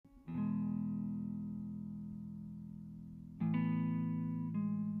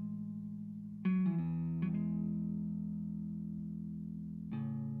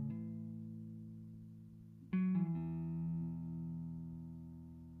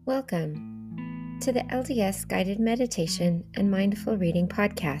Welcome to the LDS Guided Meditation and Mindful Reading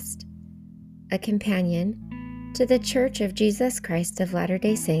Podcast, a companion to the Church of Jesus Christ of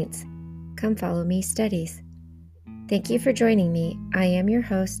Latter-day Saints Come Follow Me studies. Thank you for joining me. I am your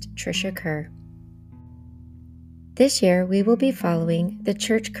host, Tricia Kerr. This year, we will be following the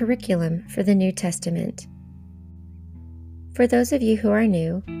church curriculum for the New Testament. For those of you who are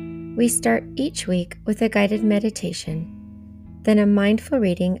new, we start each week with a guided meditation, then a mindful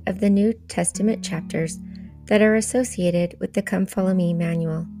reading of the New Testament chapters that are associated with the Come Follow Me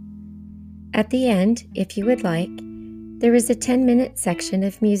manual. At the end, if you would like, there is a 10-minute section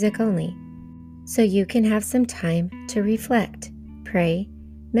of music only, so you can have some time to reflect, pray,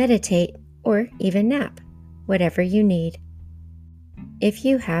 meditate, or even nap, whatever you need. If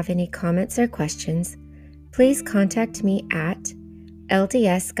you have any comments or questions, please contact me at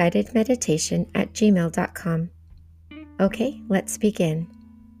ldsguidedmeditation@gmail.com. Okay, let's begin.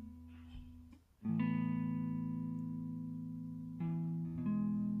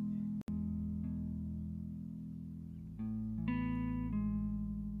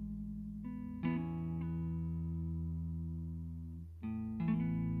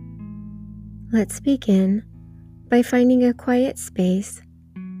 Let's begin by finding a quiet space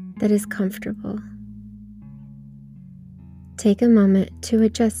that is comfortable. Take a moment to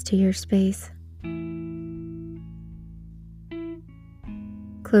adjust to your space.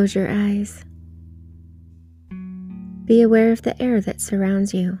 Close your eyes. Be aware of the air that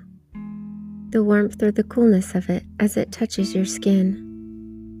surrounds you, the warmth or the coolness of it as it touches your skin.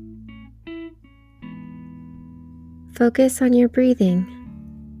 Focus on your breathing.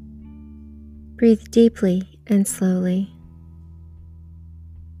 Breathe deeply and slowly.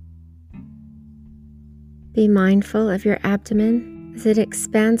 Be mindful of your abdomen as it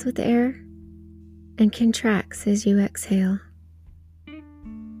expands with air and contracts as you exhale.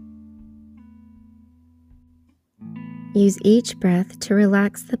 Use each breath to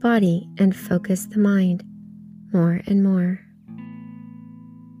relax the body and focus the mind more and more.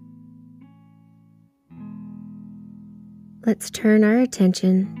 Let's turn our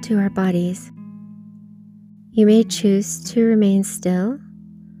attention to our bodies. You may choose to remain still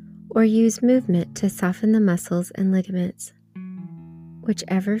or use movement to soften the muscles and ligaments,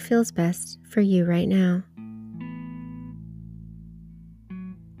 whichever feels best for you right now.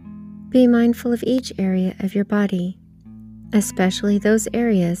 Be mindful of each area of your body, especially those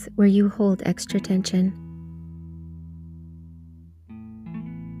areas where you hold extra tension.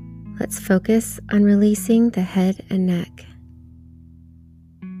 Let's focus on releasing the head and neck.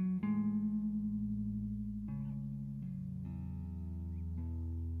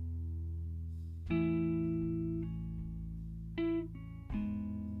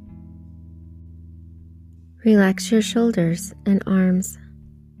 Relax your shoulders and arms.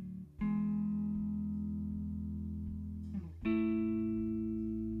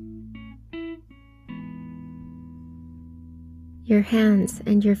 Your hands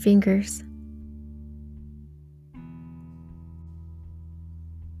and your fingers.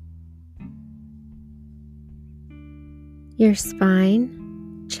 Your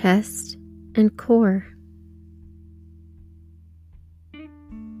spine, chest, and core.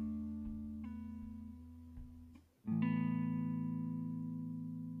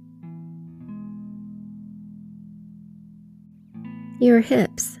 Your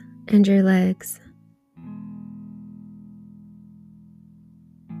hips and your legs.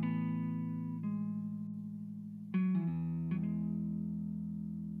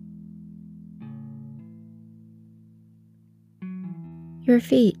 Your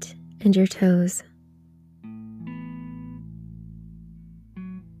feet and your toes.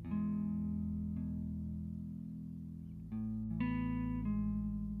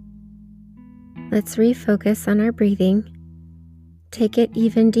 Let's refocus on our breathing. Take it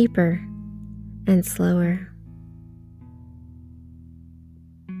even deeper and slower.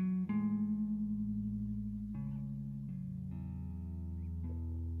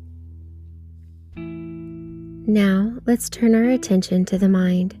 Now, let's turn our attention to the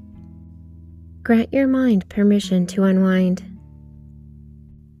mind. Grant your mind permission to unwind.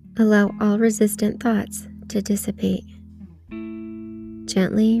 Allow all resistant thoughts to dissipate.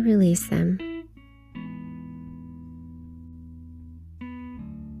 Gently release them.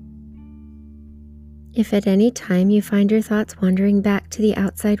 If at any time you find your thoughts wandering back to the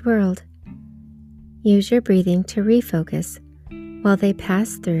outside world, use your breathing to refocus while they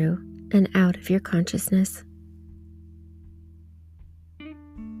pass through and out of your consciousness.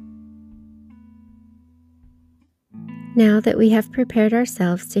 Now that we have prepared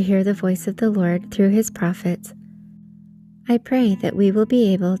ourselves to hear the voice of the Lord through His prophets, I pray that we will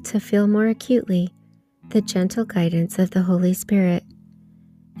be able to feel more acutely the gentle guidance of the Holy Spirit,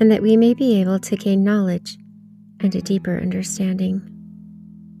 and that we may be able to gain knowledge and a deeper understanding.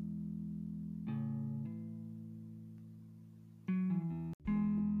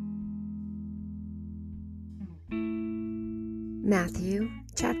 Matthew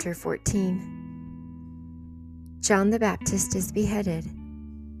chapter 14. John the Baptist is beheaded.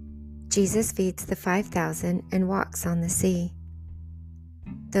 Jesus feeds the 5,000 and walks on the sea.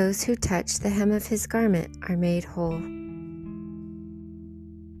 Those who touch the hem of his garment are made whole.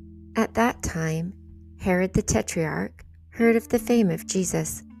 At that time, Herod the Tetrarch heard of the fame of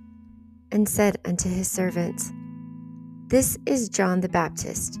Jesus, and said unto his servants, This is John the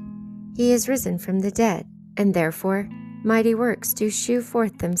Baptist. He is risen from the dead, and therefore mighty works do shew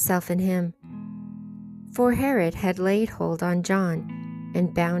forth themselves in him. For Herod had laid hold on John,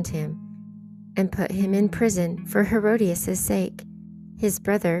 and bound him, and put him in prison for Herodias' sake, his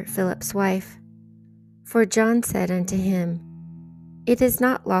brother Philip's wife. For John said unto him, It is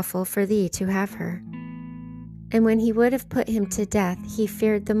not lawful for thee to have her. And when he would have put him to death, he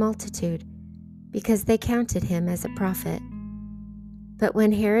feared the multitude, because they counted him as a prophet. But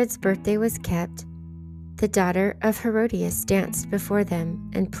when Herod's birthday was kept, the daughter of Herodias danced before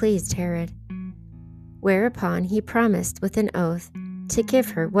them, and pleased Herod. Whereupon he promised with an oath to give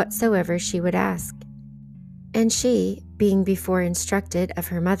her whatsoever she would ask. And she, being before instructed of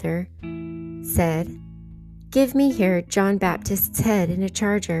her mother, said, Give me here John Baptist's head in a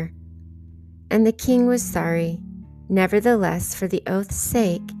charger. And the king was sorry. Nevertheless, for the oath's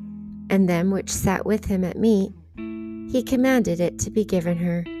sake, and them which sat with him at meat, he commanded it to be given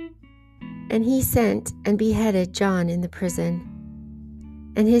her. And he sent and beheaded John in the prison.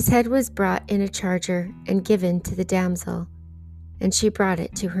 And his head was brought in a charger and given to the damsel, and she brought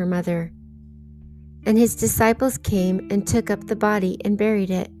it to her mother. And his disciples came and took up the body and buried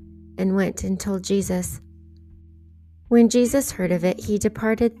it, and went and told Jesus. When Jesus heard of it, he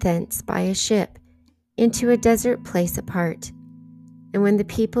departed thence by a ship into a desert place apart. And when the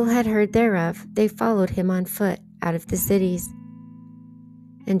people had heard thereof, they followed him on foot out of the cities.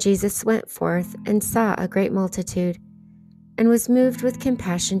 And Jesus went forth and saw a great multitude, and was moved with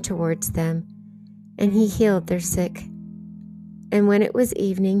compassion towards them, and he healed their sick. And when it was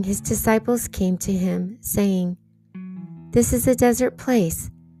evening, his disciples came to him, saying, This is a desert place,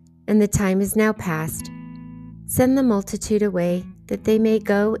 and the time is now past. Send the multitude away, that they may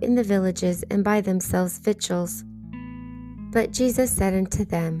go in the villages and buy themselves victuals. But Jesus said unto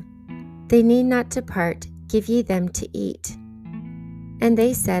them, They need not depart, give ye them to eat. And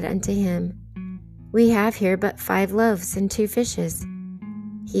they said unto him, We have here but 5 loaves and 2 fishes.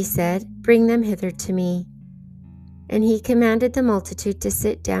 He said, Bring them hither to me. And he commanded the multitude to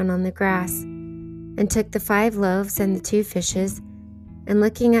sit down on the grass, and took the 5 loaves and the 2 fishes, and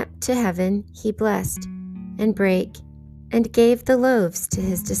looking up to heaven, he blessed, and brake, and gave the loaves to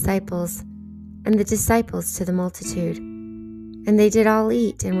his disciples, and the disciples to the multitude. And they did all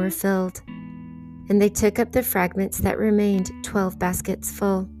eat, and were filled. And they took up the fragments that remained, 12 baskets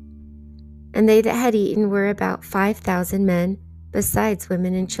full. And they that had eaten were about 5,000 men, besides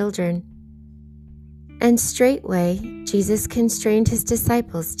women and children. And straightway Jesus constrained his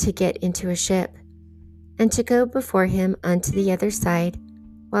disciples to get into a ship, and to go before him unto the other side,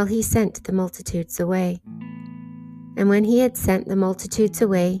 while he sent the multitudes away. And when he had sent the multitudes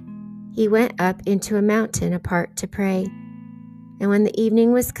away, he went up into a mountain apart to pray. And when the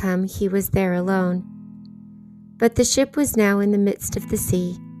evening was come, he was there alone. But the ship was now in the midst of the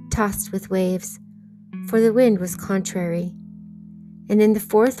sea, tossed with waves, for the wind was contrary. And in the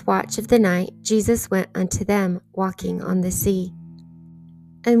 4th watch of the night, Jesus went unto them, walking on the sea.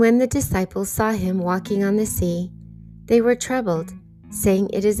 And when the disciples saw him walking on the sea, they were troubled, saying,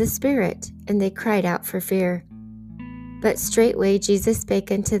 It is a spirit, and they cried out for fear. But straightway Jesus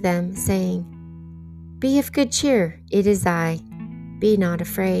spake unto them, saying, Be of good cheer, it is I, be not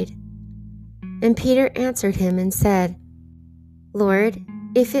afraid. And Peter answered him and said, Lord,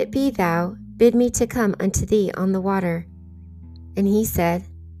 if it be thou, bid me to come unto thee on the water. And he said,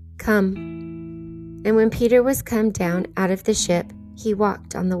 Come. And when Peter was come down out of the ship, he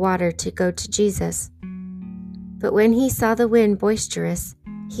walked on the water to go to Jesus. But when he saw the wind boisterous,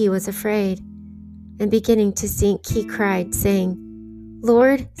 he was afraid, and beginning to sink, he cried, saying,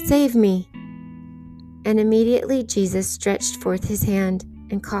 Lord, save me. And immediately Jesus stretched forth his hand,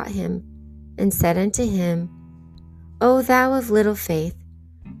 and caught him, and said unto him, O thou of little faith,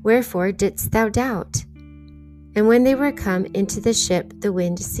 wherefore didst thou doubt? And when they were come into the ship, the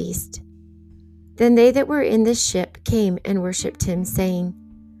wind ceased. Then they that were in the ship came and worshipped him, saying,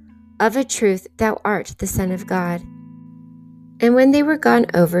 Of a truth thou art the Son of God. And when they were gone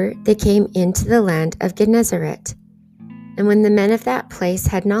over, they came into the land of Gennesaret. And when the men of that place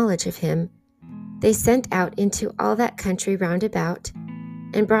had knowledge of him, they sent out into all that country round about,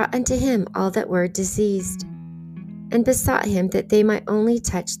 and brought unto him all that were diseased, and besought him that they might only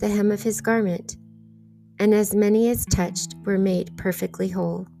touch the hem of his garment. And as many as touched were made perfectly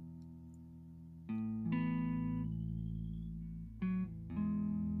whole.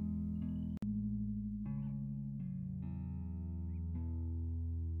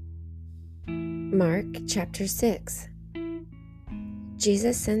 Mark chapter 6.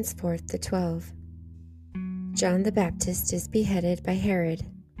 Jesus sends forth the 12. John the Baptist is beheaded by Herod.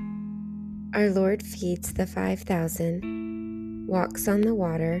 Our Lord feeds the 5,000, walks on the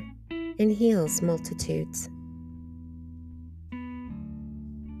water, and heals multitudes.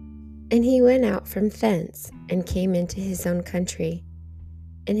 And he went out from thence and came into his own country,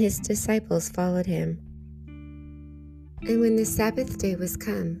 and his disciples followed him. And when the Sabbath day was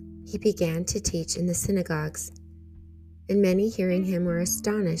come, he began to teach in the synagogues. And many hearing him were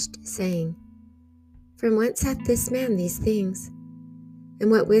astonished, saying, From whence hath this man these things? And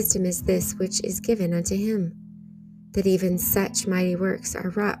what wisdom is this which is given unto him, that even such mighty works are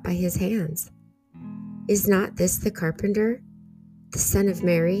wrought by his hands? Is not this the carpenter, the son of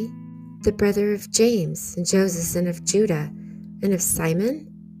Mary, the brother of James and Joseph, and of Judah, and of Simon?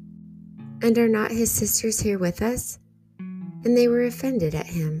 And are not his sisters here with us? And they were offended at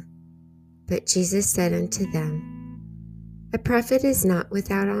him. But Jesus said unto them, A prophet is not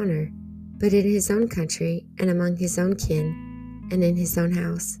without honor, but in his own country, and among his own kin, and in his own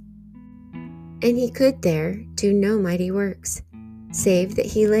house. And he could there do no mighty works, save that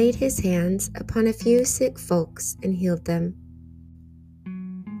he laid his hands upon a few sick folks and healed them.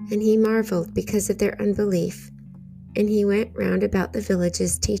 And he marveled because of their unbelief, and he went round about the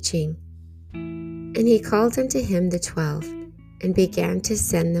villages teaching. And he called unto him the 12, and began to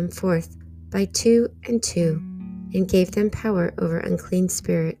send them forth by 2 and 2, and gave them power over unclean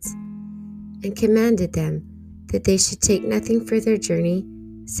spirits, and commanded them that they should take nothing for their journey,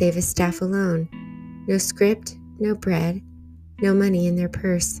 save a staff alone, no scrip, no bread, no money in their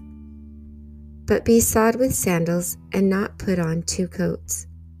purse, but be shod with sandals, and not put on 2 coats.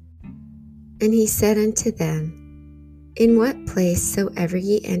 And he said unto them, In what place soever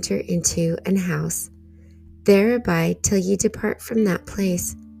ye enter into an house, there abide till ye depart from that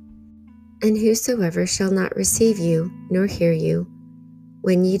place. And whosoever shall not receive you, nor hear you,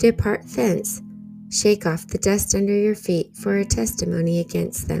 when ye depart thence, shake off the dust under your feet for a testimony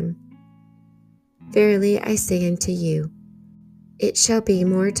against them. Verily I say unto you, it shall be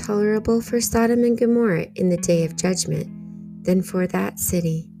more tolerable for Sodom and Gomorrah in the day of judgment than for that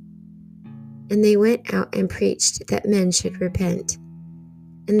city. And they went out and preached that men should repent.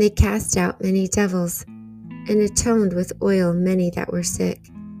 And they cast out many devils, and atoned with oil many that were sick,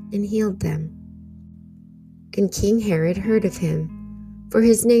 and healed them. And King Herod heard of him, for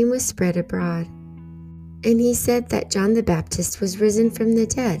his name was spread abroad. And he said that John the Baptist was risen from the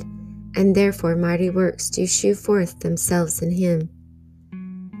dead, and therefore mighty works do shew forth themselves in him.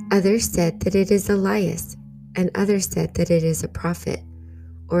 Others said that it is Elias, and others said that it is a prophet,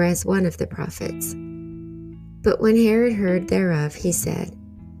 or as one of the prophets. But when Herod heard thereof, he said,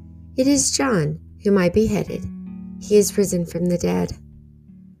 It is John, whom I beheaded. He is risen from the dead.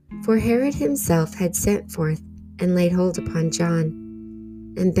 For Herod himself had sent forth and laid hold upon John,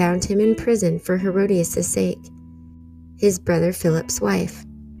 and bound him in prison for Herodias' sake, his brother Philip's wife,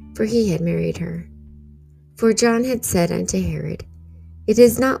 for he had married her. For John had said unto Herod, It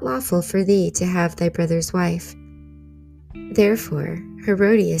is not lawful for thee to have thy brother's wife. Therefore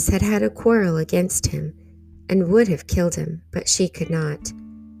Herodias had had a quarrel against him, and would have killed him, but she could not.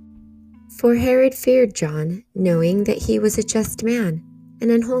 For Herod feared John, knowing that he was a just man, and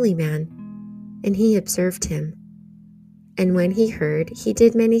an holy man, and he observed him. And when he heard, he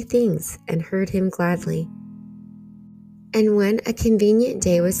did many things, and heard him gladly. And when a convenient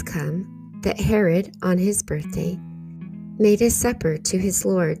day was come, that Herod, on his birthday, made a supper to his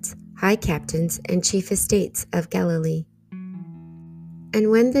lords, high captains, and chief estates of Galilee. And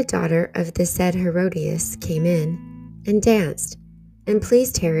when the daughter of the said Herodias came in, and danced, and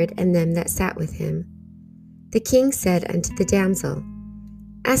pleased Herod and them that sat with him, the king said unto the damsel,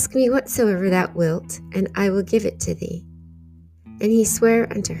 Ask me whatsoever thou wilt, and I will give it to thee. And he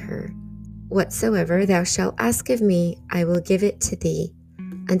sware unto her, Whatsoever thou shalt ask of me, I will give it to thee,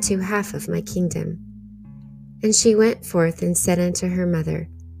 unto half of my kingdom. And she went forth and said unto her mother,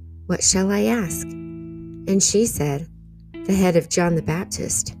 What shall I ask? And she said, The head of John the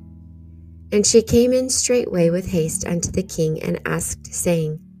Baptist. And she came in straightway with haste unto the king, and asked,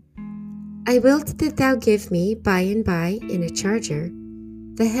 saying, I willed that thou give me by and by in a charger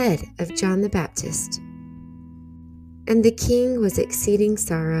the head of John the Baptist. And the king was exceeding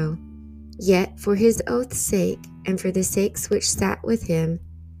sorrow, yet for his oath's sake, and for the sakes which sat with him,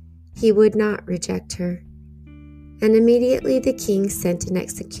 he would not reject her. And immediately the king sent an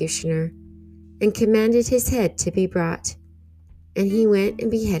executioner, and commanded his head to be brought. And he went and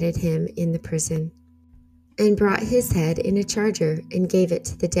beheaded him in the prison, and brought his head in a charger, and gave it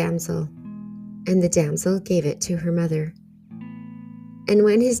to the damsel. And the damsel gave it to her mother. And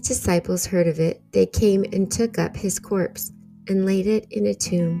when his disciples heard of it, they came and took up his corpse, and laid it in a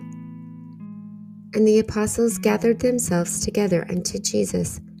tomb. And the apostles gathered themselves together unto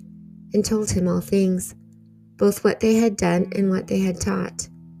Jesus, and told him all things, both what they had done and what they had taught.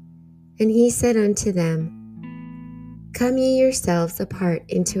 And he said unto them, Come ye yourselves apart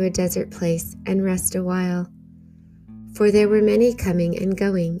into a desert place, and rest a while. For there were many coming and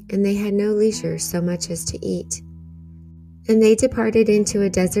going, and they had no leisure so much as to eat. And they departed into a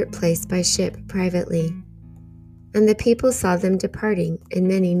desert place by ship privately. And the people saw them departing, and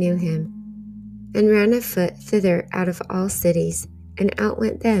many knew him, and ran afoot thither out of all cities, and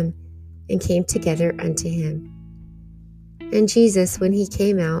outwent them, and came together unto him. And Jesus, when he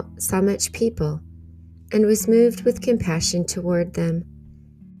came out, saw much people, and was moved with compassion toward them,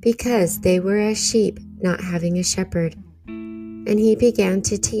 because they were as sheep not having a shepherd. And he began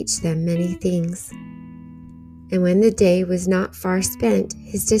to teach them many things. And when the day was not far spent,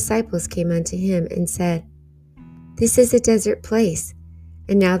 his disciples came unto him and said, This is a desert place,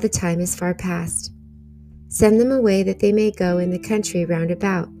 and now the time is far past. Send them away that they may go in the country round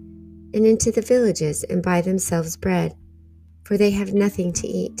about, and into the villages, and buy themselves bread, for they have nothing to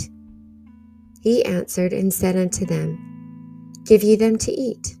eat. He answered and said unto them, Give ye them to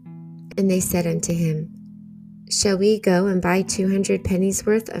eat. And they said unto him, Shall we go and buy 200 pennies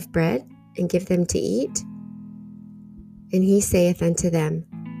worth of bread, and give them to eat? And he saith unto them,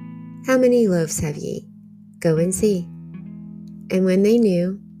 How many loaves have ye? Go and see. And when they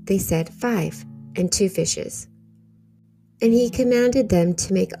knew, they said, 5, and 2 fishes. And he commanded them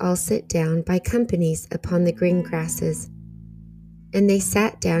to make all sit down by companies upon the green grasses. And they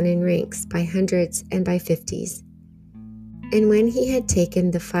sat down in ranks by hundreds and by 50s. And when he had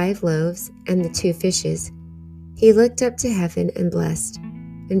taken the 5 loaves and the 2 fishes, he looked up to heaven and blessed,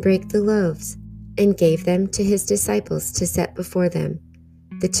 and brake the loaves, and gave them to his disciples to set before them.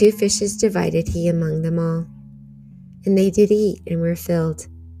 The 2 fishes divided he among them all. And they did eat and were filled.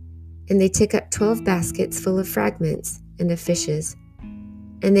 And they took up 12 baskets full of fragments and of fishes.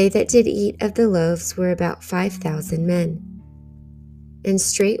 And they that did eat of the loaves were about 5,000 men. And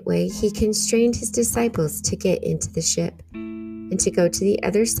straightway he constrained his disciples to get into the ship, and to go to the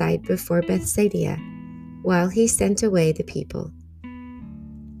other side before Bethsaida, while he sent away the people.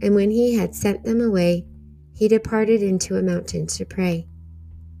 And when he had sent them away, he departed into a mountain to pray.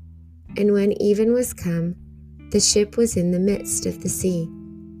 And when even was come, the ship was in the midst of the sea,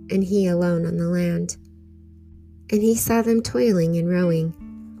 and he alone on the land. And he saw them toiling and rowing,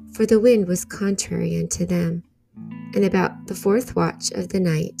 for the wind was contrary unto them. And about the 4th watch of the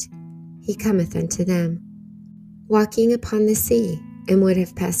night he cometh unto them, walking upon the sea, and would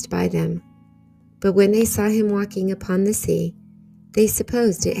have passed by them. But when they saw him walking upon the sea, they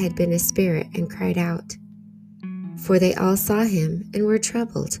supposed it had been a spirit, and cried out. For they all saw him, and were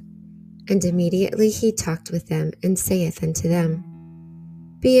troubled. And immediately he talked with them, and saith unto them,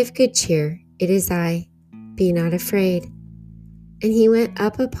 Be of good cheer, it is I, be not afraid. And he went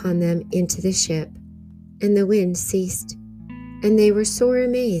up upon them into the ship, and the wind ceased. And they were sore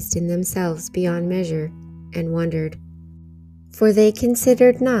amazed in themselves beyond measure, and wondered. For they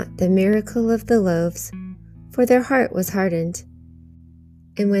considered not the miracle of the loaves, for their heart was hardened.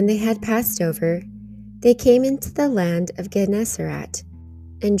 And when they had passed over, they came into the land of Gennesaret,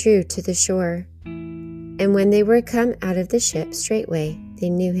 and drew to the shore. And when they were come out of the ship straightway, they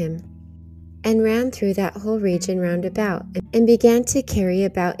knew him, and ran through that whole region round about, and began to carry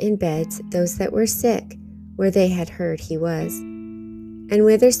about in beds those that were sick, where they had heard he was. And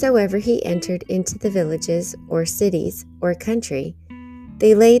whithersoever he entered into the villages, or cities, or country,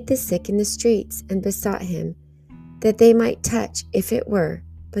 they laid the sick in the streets, and besought him, that they might touch, if it were,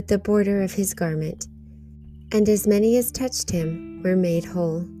 but the border of his garment. And as many as touched him were made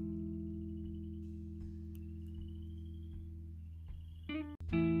whole.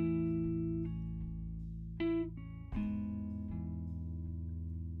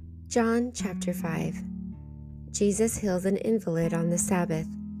 John chapter 5. Jesus heals an invalid on the Sabbath.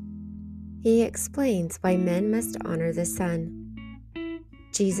 He explains why men must honor the Son.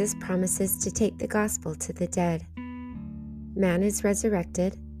 Jesus promises to take the gospel to the dead. Man is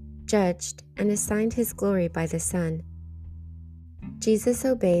resurrected. judged and assigned his glory by the Son. Jesus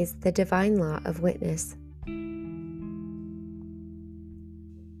obeys the divine law of witness.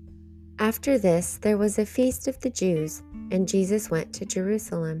 After this, there was a feast of the Jews, and Jesus went to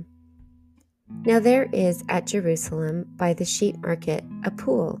Jerusalem. Now there is at Jerusalem by the sheep market a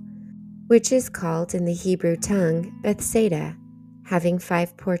pool, which is called in the Hebrew tongue Bethsaida, having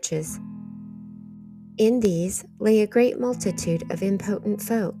 5 porches. In these lay a great multitude of impotent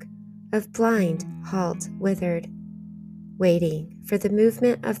folk, of blind, halt, withered, waiting for the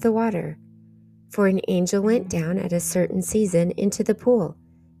movement of the water. For an angel went down at a certain season into the pool,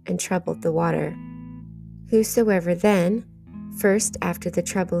 and troubled the water. Whosoever then, first after the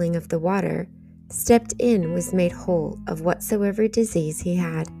troubling of the water, stepped in was made whole of whatsoever disease he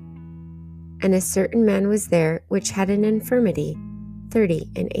had. And a certain man was there which had an infirmity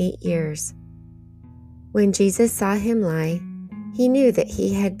 38 years. When Jesus saw him lie, he knew that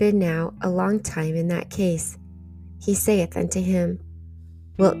he had been now a long time in that case. He saith unto him,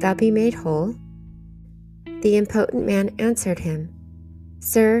 Wilt thou be made whole? The impotent man answered him,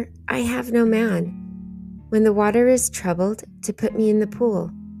 Sir, I have no man, when the water is troubled, to put me in the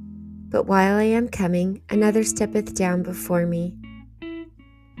pool. But while I am coming, another steppeth down before me.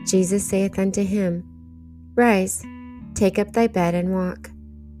 Jesus saith unto him, Rise, take up thy bed and walk.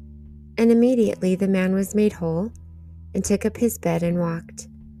 And immediately the man was made whole, and took up his bed and walked.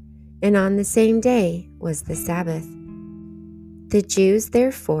 And on the same day was the Sabbath. The Jews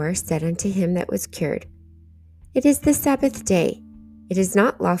therefore said unto him that was cured, It is the Sabbath day. It is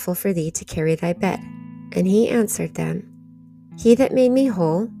not lawful for thee to carry thy bed. And he answered them, He that made me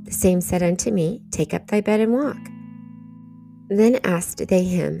whole, the same said unto me, Take up thy bed and walk. Then asked they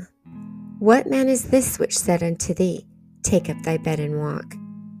him, What man is this which said unto thee, Take up thy bed and walk?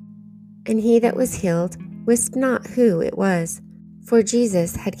 And he that was healed wist not who it was, for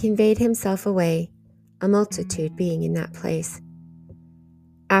Jesus had conveyed himself away, a multitude being in that place.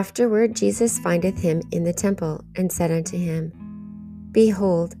 Afterward Jesus findeth him in the temple, and said unto him,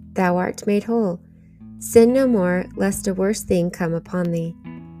 Behold, thou art made whole. Sin no more, lest a worse thing come upon thee.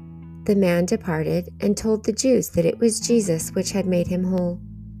 The man departed, and told the Jews that it was Jesus which had made him whole.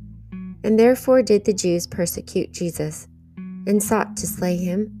 And therefore did the Jews persecute Jesus, and sought to slay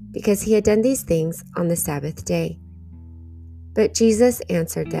him, because he had done these things on the Sabbath day. But Jesus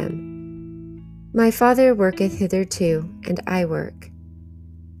answered them, My Father worketh hitherto, and I work.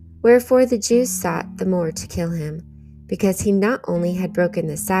 Wherefore the Jews sought the more to kill him, because he not only had broken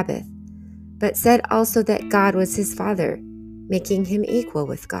the Sabbath, but said also that God was his Father, making him equal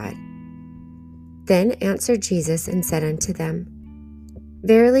with God. Then answered Jesus and said unto them,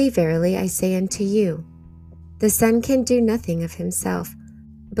 Verily, verily, I say unto you, the Son can do nothing of himself,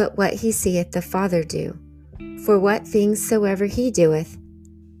 but what he seeth the Father do. For what things soever he doeth,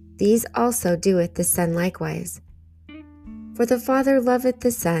 these also doeth the Son likewise. For the Father loveth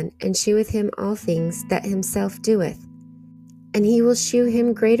the Son, and sheweth him all things that himself doeth. And he will shew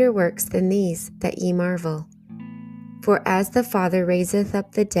him greater works than these, that ye marvel. For as the Father raiseth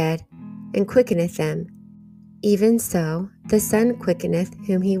up the dead, and quickeneth them, even so the Son quickeneth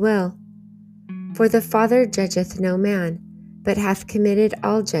whom he will. For the Father judgeth no man, but hath committed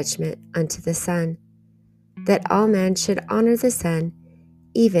all judgment unto the Son, that all men should honor the Son,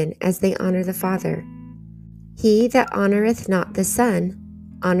 even as they honor the Father. He that honoureth not the Son,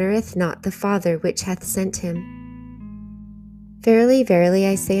 honoureth not the Father which hath sent him. Verily, verily,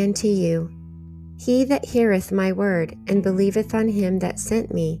 I say unto you, he that heareth my word, and believeth on him that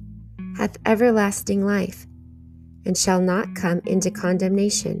sent me, hath everlasting life, and shall not come into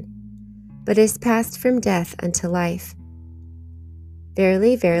condemnation, but is passed from death unto life.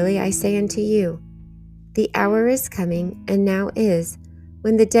 Verily, verily, I say unto you, the hour is coming, and now is,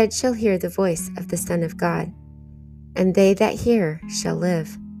 when the dead shall hear the voice of the Son of God, and they that hear shall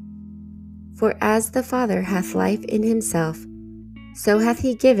live. For as the Father hath life in himself, so hath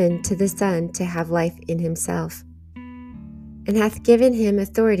he given to the Son to have life in himself, and hath given him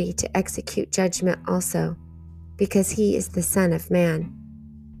authority to execute judgment also, because he is the Son of Man.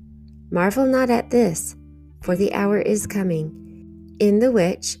 Marvel not at this, for the hour is coming, in the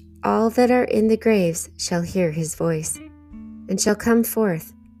which all that are in the graves shall hear his voice, and shall come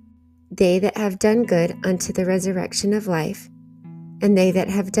forth, they that have done good unto the resurrection of life, and they that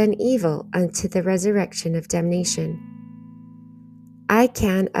have done evil unto the resurrection of damnation. I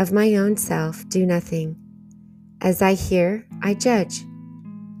can of my own self do nothing. As I hear, I judge,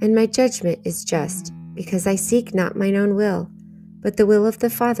 and my judgment is just, because I seek not mine own will, but the will of the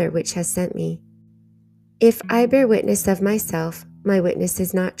Father which has sent me. If I bear witness of myself, my witness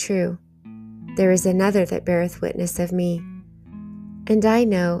is not true. There is another that beareth witness of me, And I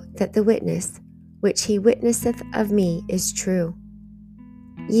know that the witness which he witnesseth of me is true.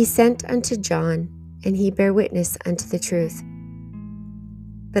 Ye sent unto John, and he bare witness unto the truth.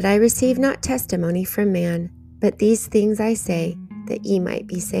 But I receive not testimony from man, but these things I say, that ye might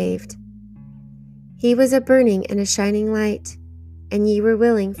be saved. He was a burning and a shining light, and ye were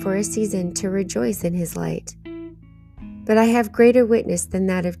willing for a season to rejoice in his light. But I have greater witness than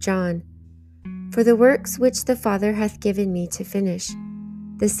that of John. For the works which the Father hath given me to finish,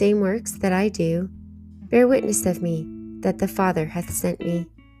 the same works that I do, bear witness of me, that the Father hath sent me.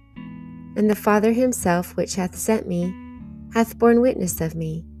 And the Father himself which hath sent me hath borne witness of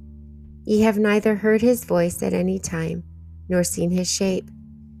me. Ye have neither heard his voice at any time, nor seen his shape.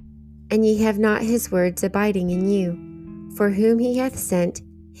 And ye have not his words abiding in you, for whom he hath sent,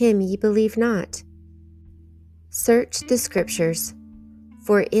 him ye believe not. Search the Scriptures,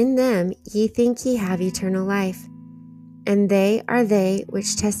 for in them ye think ye have eternal life, and they are they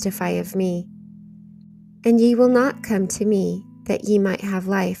which testify of me. And ye will not come to me, that ye might have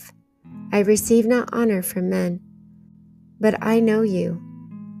life. I receive not honor from men. But I know you,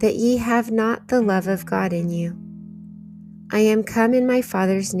 that ye have not the love of God in you. I am come in my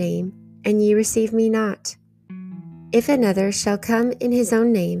Father's name, and ye receive me not. If another shall come in his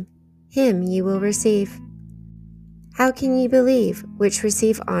own name, him ye will receive. How can ye believe which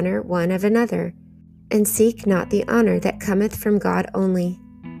receive honor one of another, and seek not the honor that cometh from God only?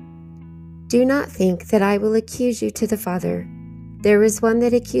 Do not think that I will accuse you to the Father. There is one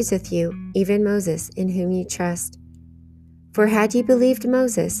that accuseth you, even Moses, in whom ye trust. For had ye believed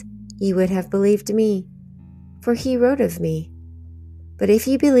Moses, ye would have believed me, for he wrote of me. But if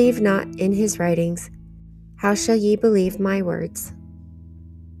ye believe not in his writings, how shall ye believe my words?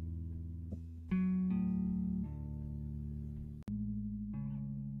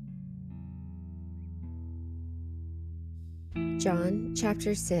 John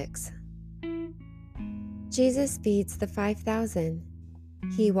chapter 6. Jesus feeds the 5,000.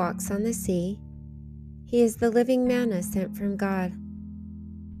 He walks on the sea. He is the living manna sent from God.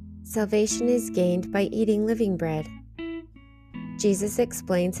 Salvation is gained by eating living bread. Jesus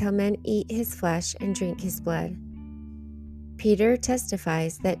explains how men eat his flesh and drink his blood. Peter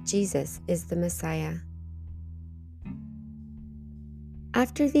testifies that Jesus is the Messiah.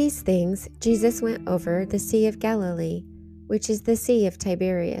 After these things, Jesus went over the Sea of Galilee, which is the Sea of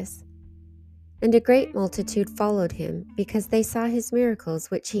Tiberias. And a great multitude followed him, because they saw his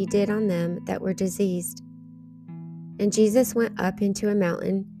miracles which he did on them that were diseased. And Jesus went up into a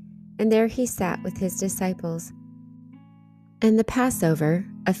mountain, and there he sat with his disciples. And the Passover,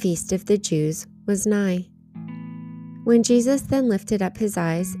 a feast of the Jews, was nigh. When Jesus then lifted up his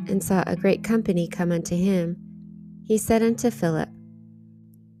eyes, and saw a great company come unto him, he said unto Philip,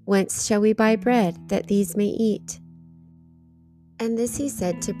 Whence shall we buy bread, that these may eat? And this he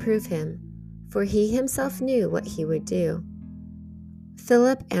said to prove him, for he himself knew what he would do.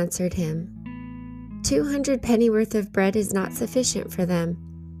 Philip answered him, 200 pennyworth of bread is not sufficient for them,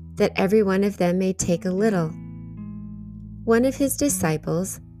 that every one of them may take a little. One of his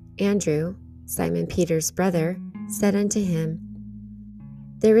disciples, Andrew, Simon Peter's brother, said unto him,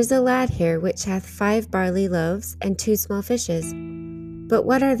 There is a lad here which hath 5 barley loaves and 2 small fishes, but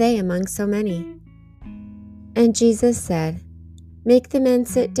what are they among so many? And Jesus said, Make the men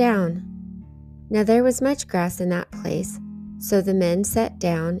sit down. Now there was much grass in that place, so the men sat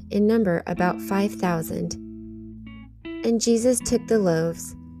down in number about 5,000. And Jesus took the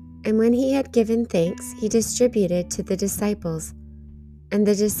loaves, and when he had given thanks, he distributed to the disciples, and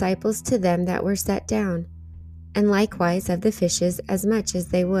the disciples to them that were set down, and likewise of the fishes as much as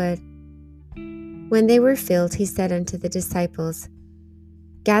they would. When they were filled, he said unto the disciples,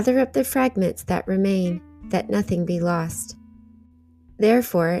 Gather up the fragments that remain, that nothing be lost.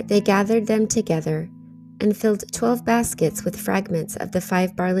 Therefore they gathered them together, and filled 12 baskets with fragments of the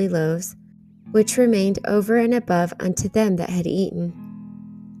 5 barley loaves, which remained over and above unto them that had eaten.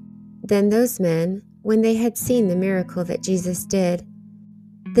 Then those men, when they had seen the miracle that Jesus did,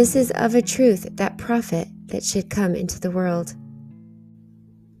 This is of a truth that prophet that should come into the world.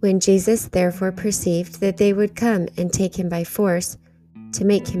 When Jesus therefore perceived that they would come and take him by force, to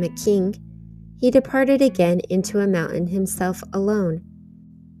make him a king, he departed again into a mountain himself alone.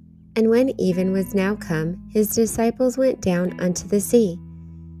 And when even was now come, his disciples went down unto the sea,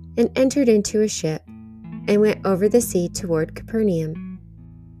 and entered into a ship, and went over the sea toward Capernaum.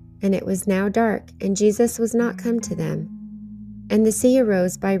 And it was now dark, and Jesus was not come to them. And the sea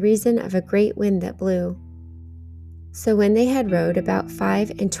arose by reason of a great wind that blew. So when they had rowed about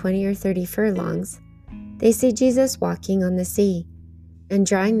 25 or 30 furlongs, they see Jesus walking on the sea, and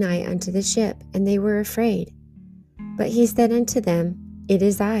drawing nigh unto the ship, and they were afraid. But he said unto them, It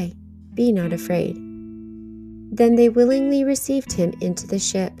is I, be not afraid. Then they willingly received him into the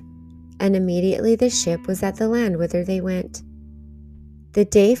ship, and immediately the ship was at the land whither they went. The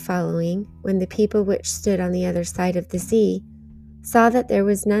day following, when the people which stood on the other side of the sea saw that there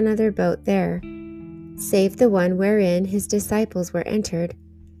was none other boat there, save the one wherein his disciples were entered,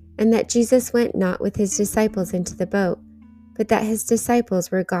 and that Jesus went not with his disciples into the boat, but that his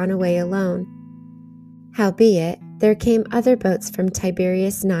disciples were gone away alone. Howbeit, there came other boats from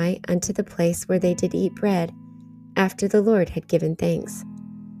Tiberias nigh unto the place where they did eat bread, after the Lord had given thanks.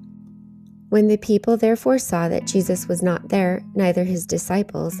 When the people therefore saw that Jesus was not there, neither his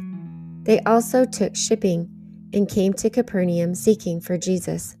disciples, they also took shipping, and came to Capernaum seeking for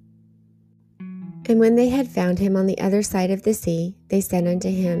Jesus. And when they had found him on the other side of the sea, they said unto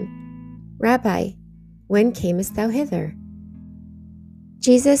him, Rabbi, when camest thou hither?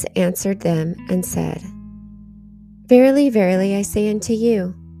 Jesus answered them and said, Verily, verily, I say unto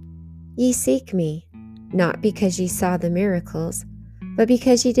you, ye seek me, not because ye saw the miracles, but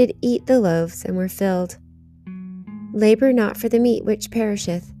because ye did eat the loaves and were filled. Labor not for the meat which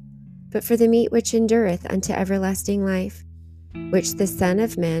perisheth, but for the meat which endureth unto everlasting life, which the Son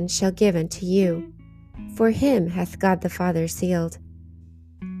of Man shall give unto you. For him hath God the Father sealed.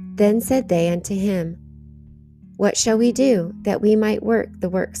 Then said they unto him, What shall we do, that we might work the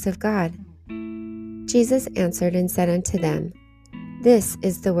works of God? Jesus answered and said unto them, This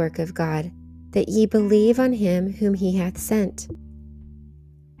is the work of God, that ye believe on him whom he hath sent.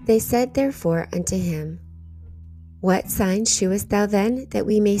 They said therefore unto him, What sign shewest thou then, that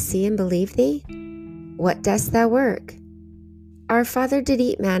we may see and believe thee? What dost thou work? Our father did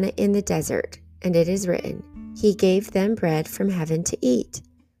eat manna in the desert, and it is written, He gave them bread from heaven to eat.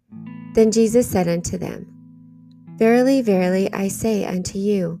 Then Jesus said unto them, Verily, verily, I say unto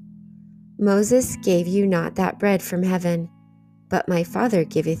you, Moses gave you not that bread from heaven, but my Father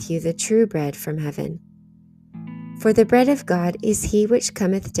giveth you the true bread from heaven. For the bread of God is he which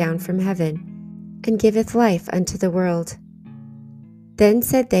cometh down from heaven, and giveth life unto the world. Then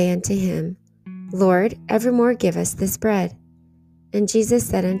said they unto him, Lord, evermore give us this bread. And Jesus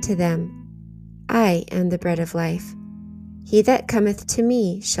said unto them, I am the bread of life. He that cometh to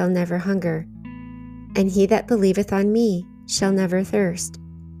me shall never hunger, and he that believeth on me shall never thirst.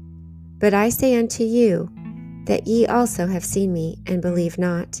 But I say unto you, that ye also have seen me, and believe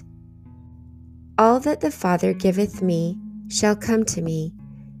not. All that the Father giveth me shall come to me,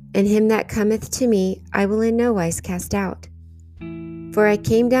 and him that cometh to me I will in no wise cast out. For I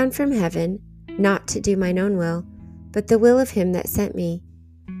came down from heaven, not to do mine own will, but the will of him that sent me.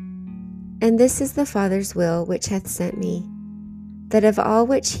 And this is the Father's will which hath sent me, that of all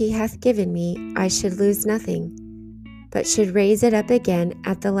which he hath given me I should lose nothing, but should raise it up again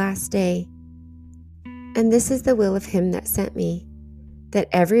at the last day. And this is the will of him that sent me, that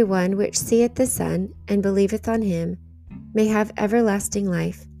every one which seeth the Son and believeth on him may have everlasting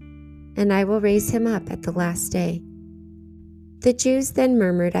life, and I will raise him up at the last day. The Jews then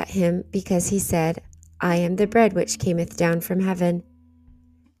murmured at him, because he said, I am the bread which cometh down from heaven.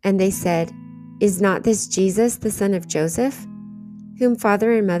 And they said, Is not this Jesus the son of Joseph, whom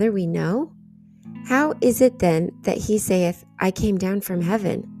father and mother we know? How is it then that he saith, I came down from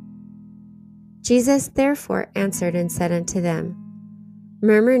heaven? Jesus therefore answered and said unto them,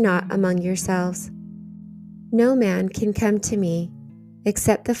 Murmur not among yourselves. No man can come to me,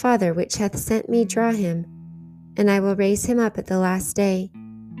 except the Father which hath sent me draw him, and I will raise him up at the last day.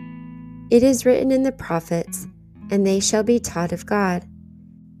 It is written in the prophets, and they shall be taught of God.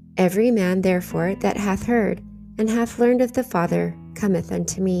 Every man therefore that hath heard and hath learned of the Father cometh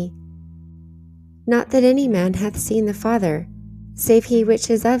unto me. Not that any man hath seen the Father, save he which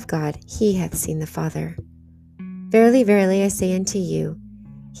is of God, he hath seen the Father. Verily, verily, I say unto you,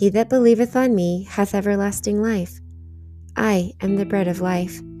 he that believeth on me hath everlasting life. I am the bread of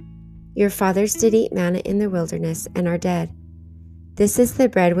life. Your fathers did eat manna in the wilderness, and are dead. This is the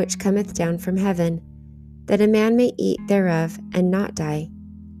bread which cometh down from heaven, that a man may eat thereof, and not die.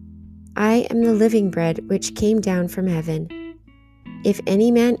 I am the living bread which came down from heaven. If any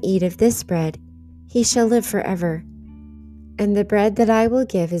man eat of this bread, he shall live forever. And the bread that I will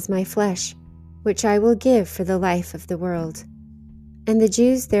give is my flesh, which I will give for the life of the world. And the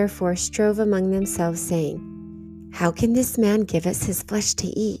Jews therefore strove among themselves, saying, How can this man give us his flesh to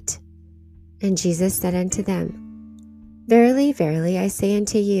eat? And Jesus said unto them, Verily, verily, I say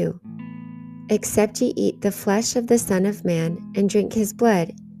unto you, except ye eat the flesh of the Son of Man, and drink his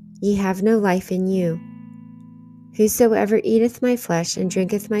blood, ye have no life in you. Whosoever eateth my flesh and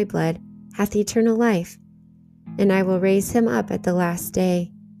drinketh my blood hath eternal life, and I will raise him up at the last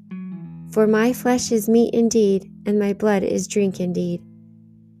day. For my flesh is meat indeed, and my blood is drink indeed.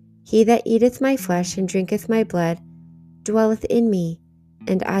 He that eateth my flesh and drinketh my blood dwelleth in me,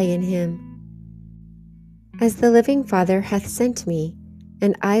 and I in him. As the living Father hath sent me,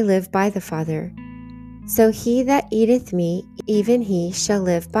 and I live by the Father, so he that eateth me, even he shall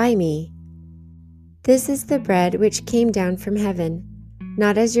live by me. This is the bread which came down from heaven,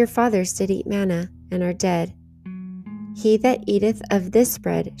 not as your fathers did eat manna, and are dead. He that eateth of this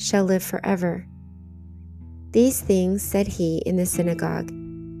bread shall live forever. These things said he in the synagogue,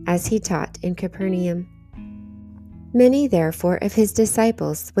 as he taught in Capernaum. Many therefore of his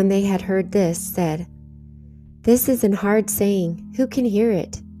disciples, when they had heard this, said, This is an hard saying, who can hear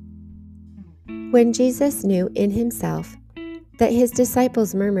it? When Jesus knew in himself that his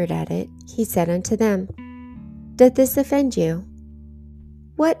disciples murmured at it, he said unto them, Doth this offend you?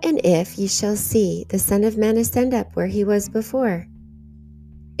 What and if ye shall see the Son of Man ascend up where he was before?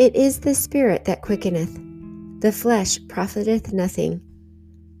 It is the Spirit that quickeneth, the flesh profiteth nothing.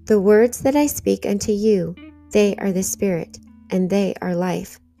 The words that I speak unto you, they are the Spirit, and they are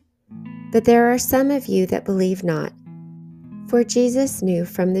life. But there are some of you that believe not. For Jesus knew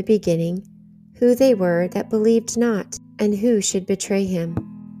from the beginning who they were that believed not, and who should betray him.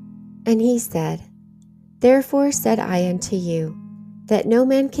 And he said, Therefore said I unto you, that no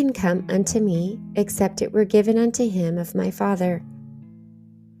man can come unto me, except it were given unto him of my Father.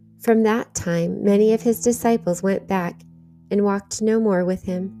 From that time many of his disciples went back, and walked no more with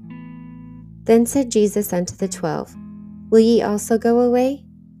him. Then said Jesus unto the 12, Will ye also go away?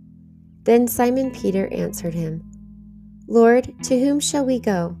 Then Simon Peter answered him, Lord, to whom shall we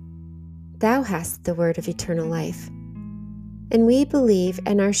go? Thou hast the word of eternal life. And we believe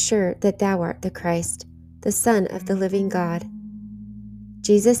and are sure that thou art the Christ, the Son of the living God.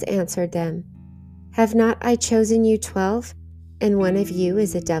 Jesus answered them, Have not I chosen you 12, and one of you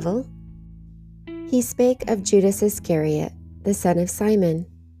is a devil? He spake of Judas Iscariot, the son of Simon,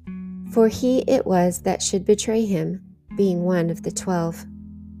 for he it was that should betray him, being one of the 12.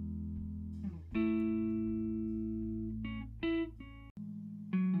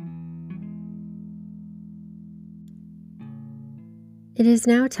 It is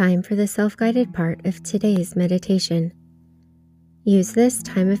now time for the self-guided part of today's meditation. Use this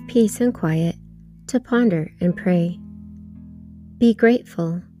time of peace and quiet to ponder and pray. Be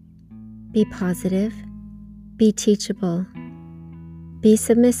grateful. Be positive. Be teachable. Be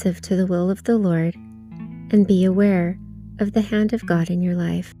submissive to the will of the Lord, and be aware of the hand of God in your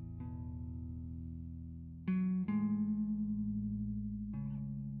life.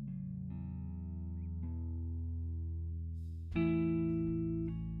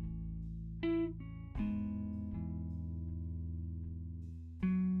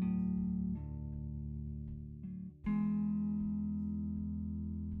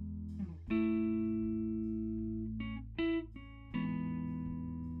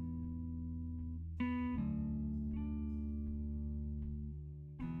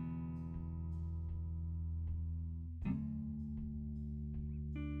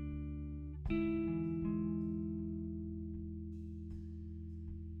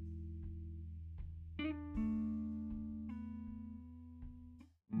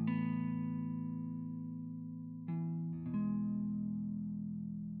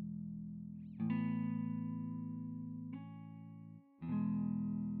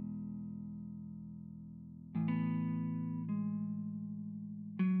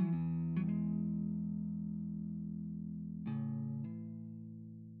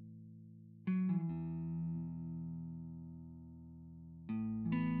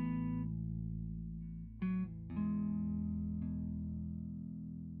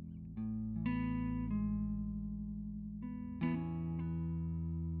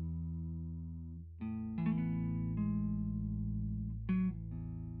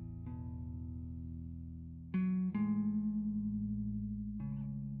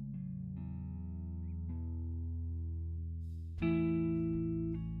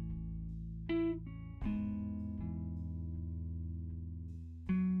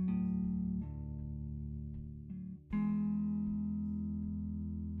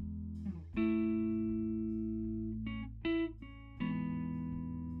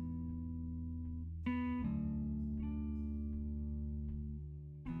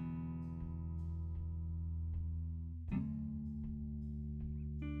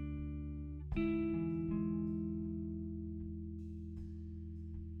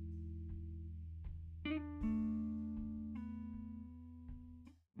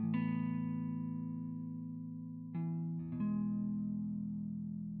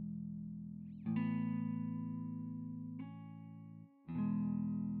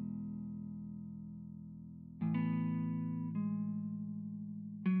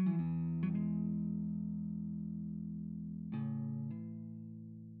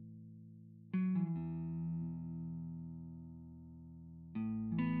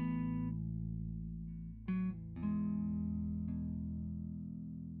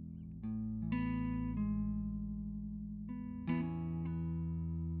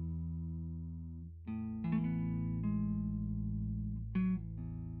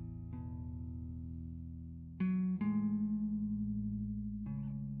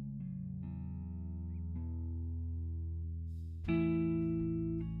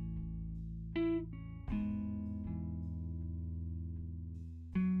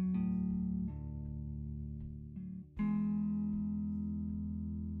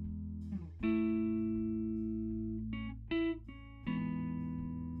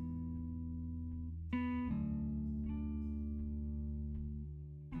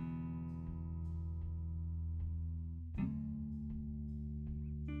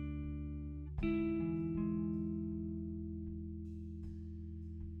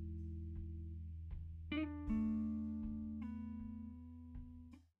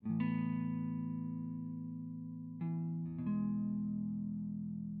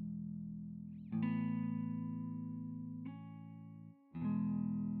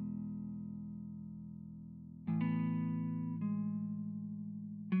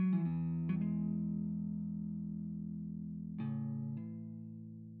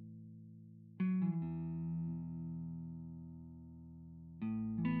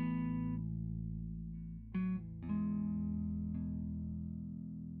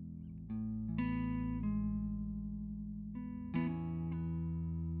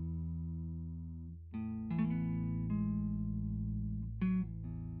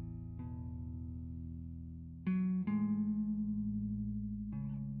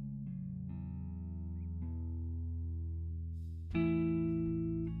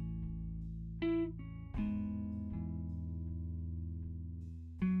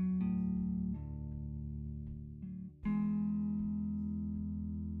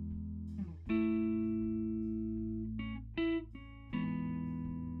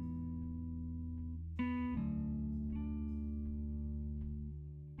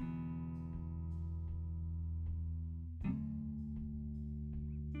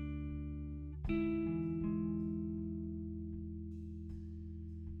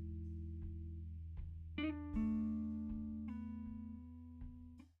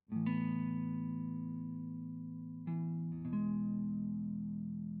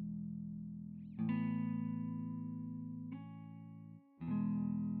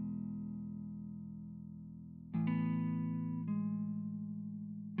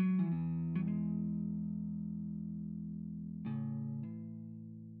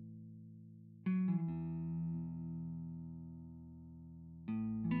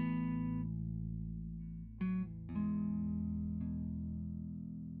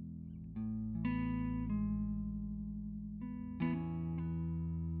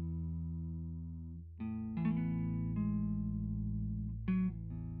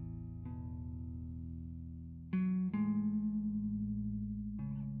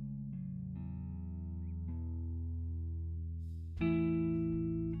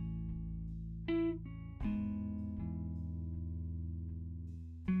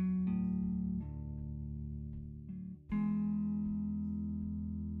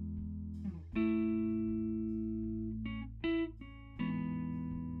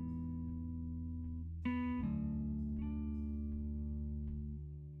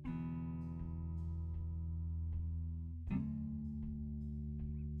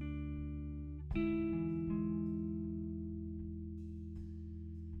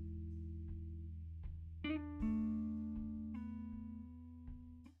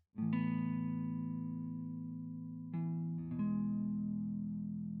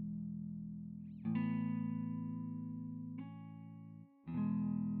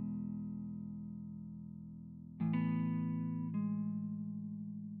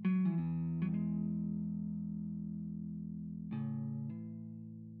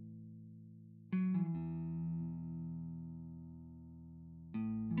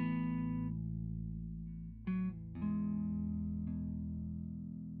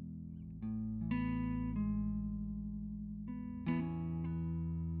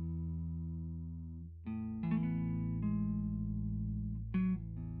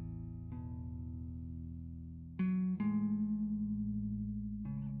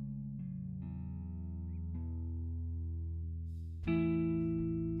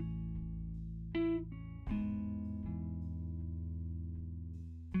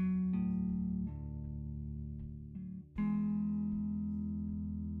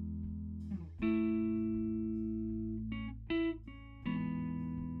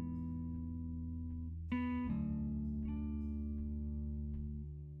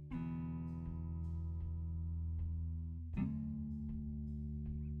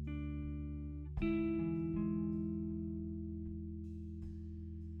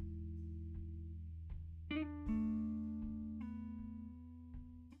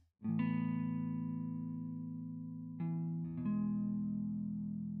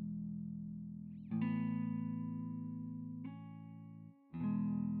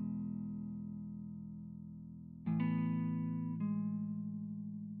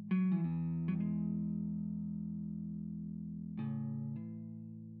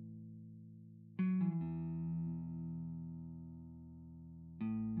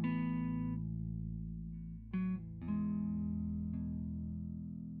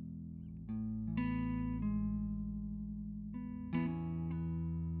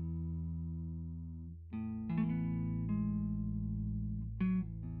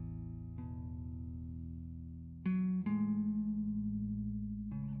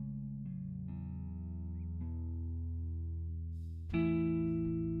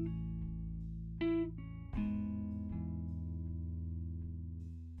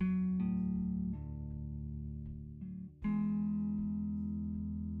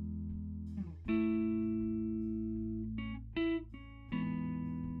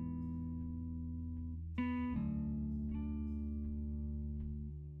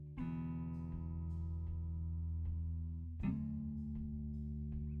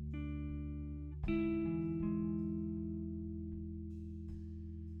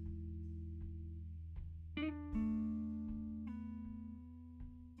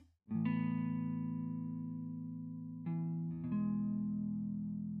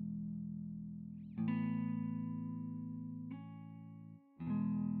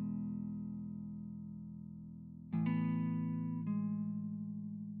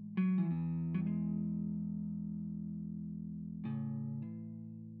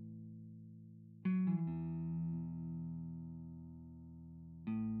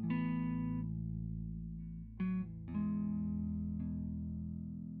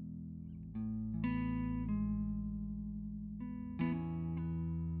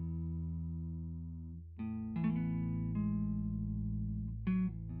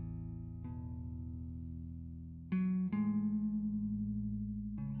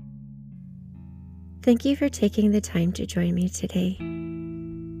 Thank you for taking the time to join me today.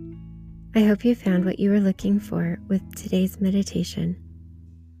 I hope you found what you were looking for with today's meditation.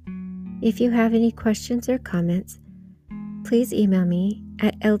 If you have any questions or comments, please email me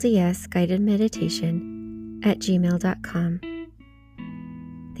at ldsguidedmeditation@gmail.com.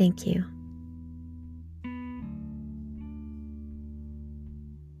 Thank you.